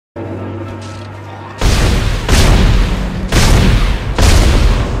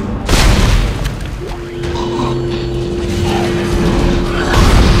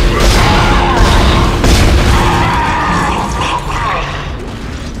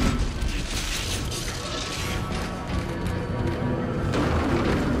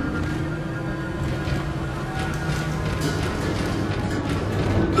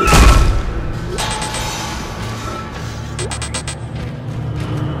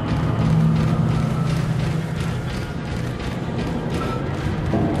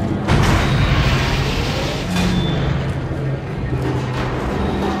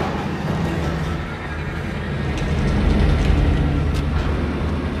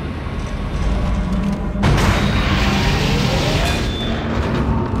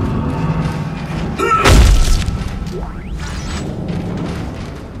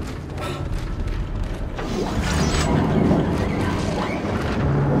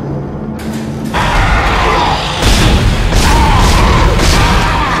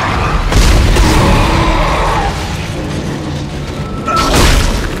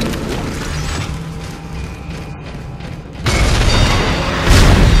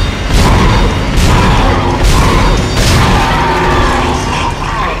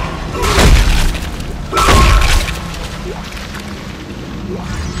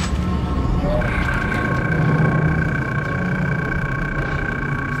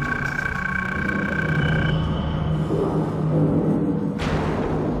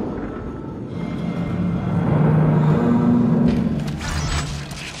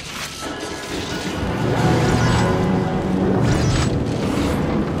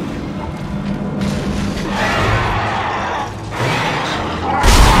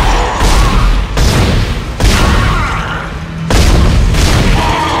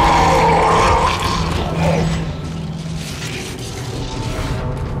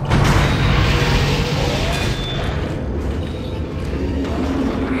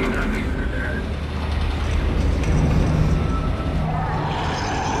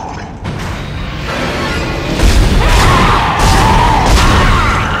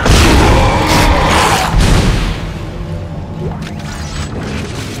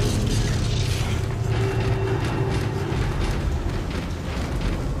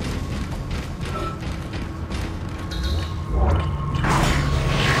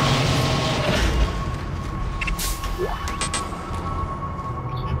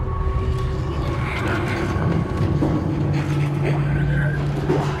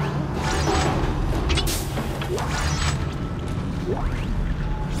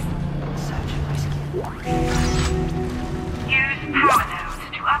Use power nodes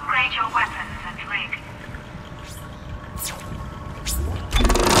to upgrade your weapons and rig.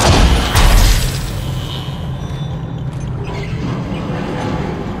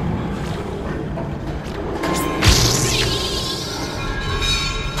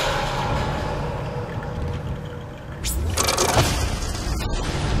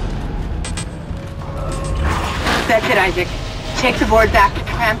 That's it, Isaac. Take the board back to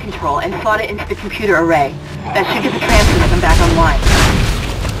tram control and slot it into the computer array. That should get the tram system back online.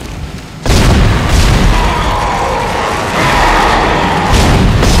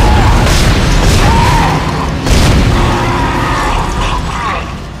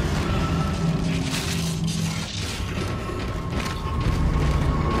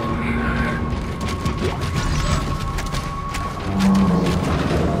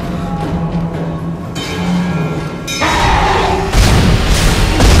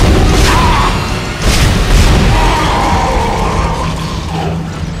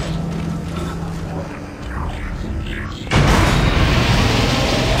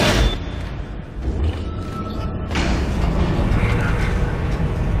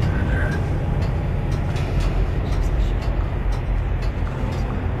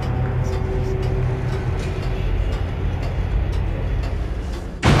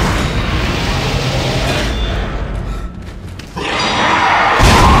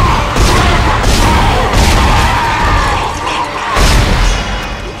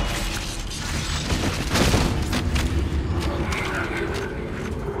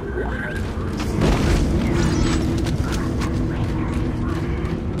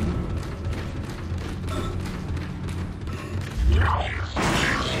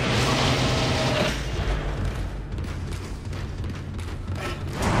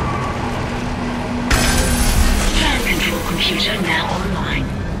 Computer now online.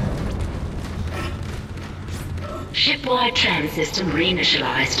 Shipwide tram system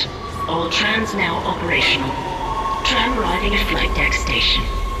reinitialized. All trams now operational. Tram arriving at flight deck station.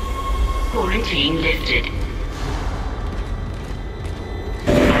 Quarantine lifted.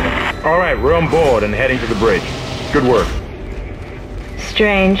 Alright, we're on board and heading to the bridge. Good work.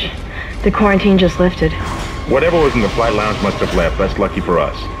 Strange. The quarantine just lifted. Whatever was in the flight lounge must have left. That's lucky for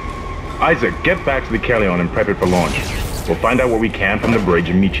us. Isaac, get back to the Kellion and prep it for launch. We'll find out what we can from the bridge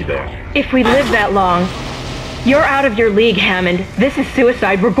and meet you there. If we live that long, you're out of your league, Hammond. This is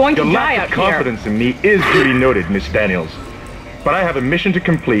suicide. We're going to die out here. Your lack of confidence in me is duly noted, Miss Daniels. But I have a mission to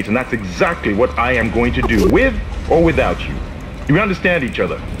complete, and that's exactly what I am going to do, with or without you. Do we understand each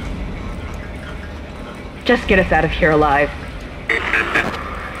other? Just get us out of here alive.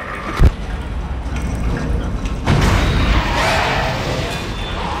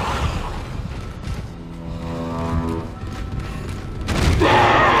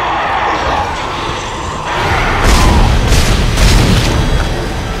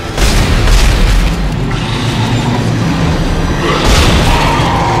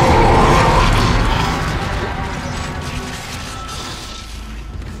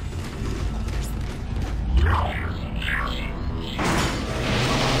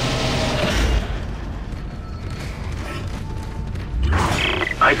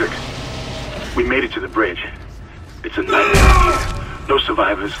 Isaac, we made it to the bridge. It's a nightmare out here. No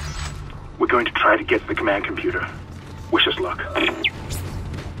survivors. We're going to try to get to the command computer. Wish us luck.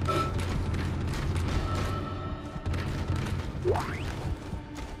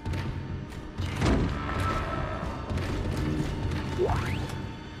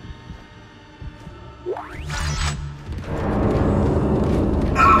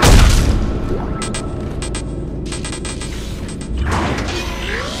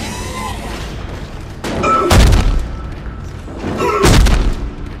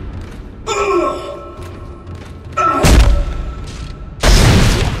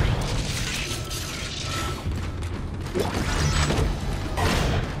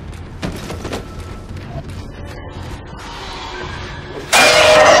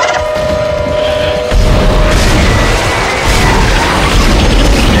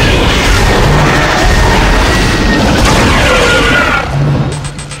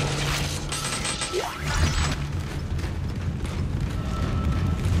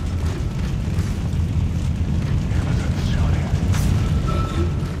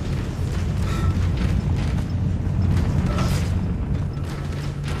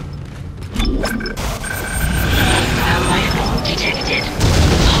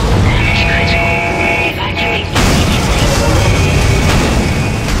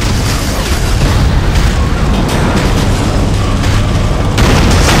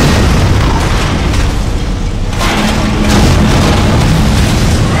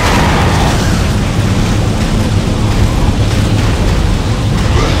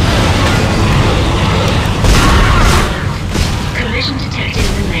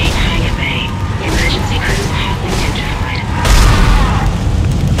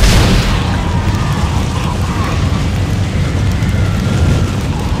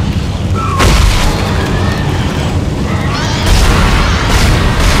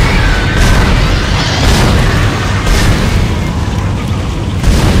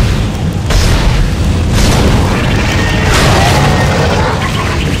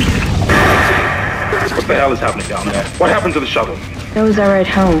 hell is happening down there? What happened to the shuttle? That was our ride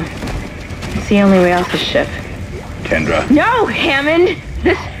home. It's the only way off the ship. Kendra. No, Hammond!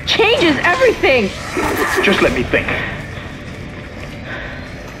 This changes everything! Just let me think.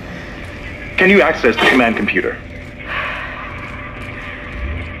 Can you access the command computer?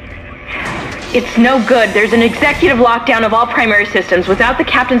 It's no good. There's an executive lockdown of all primary systems. Without the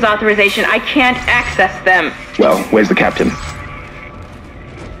captain's authorization, I can't access them. Well, where's the captain?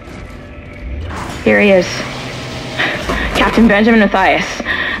 Here he is. Captain Benjamin Mathias.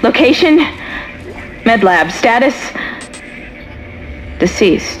 Location? Med lab. Status?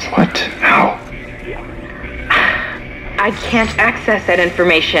 Deceased. What? How? I can't access that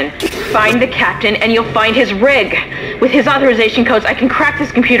information. Find the captain and you'll find his rig. With his authorization codes, I can crack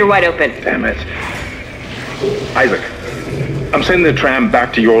this computer wide open. Damn it. Isaac, I'm sending the tram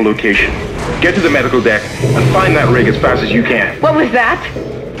back to your location. Get to the medical deck and find that rig as fast as you can. What was that?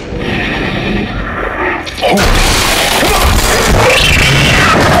 Oh.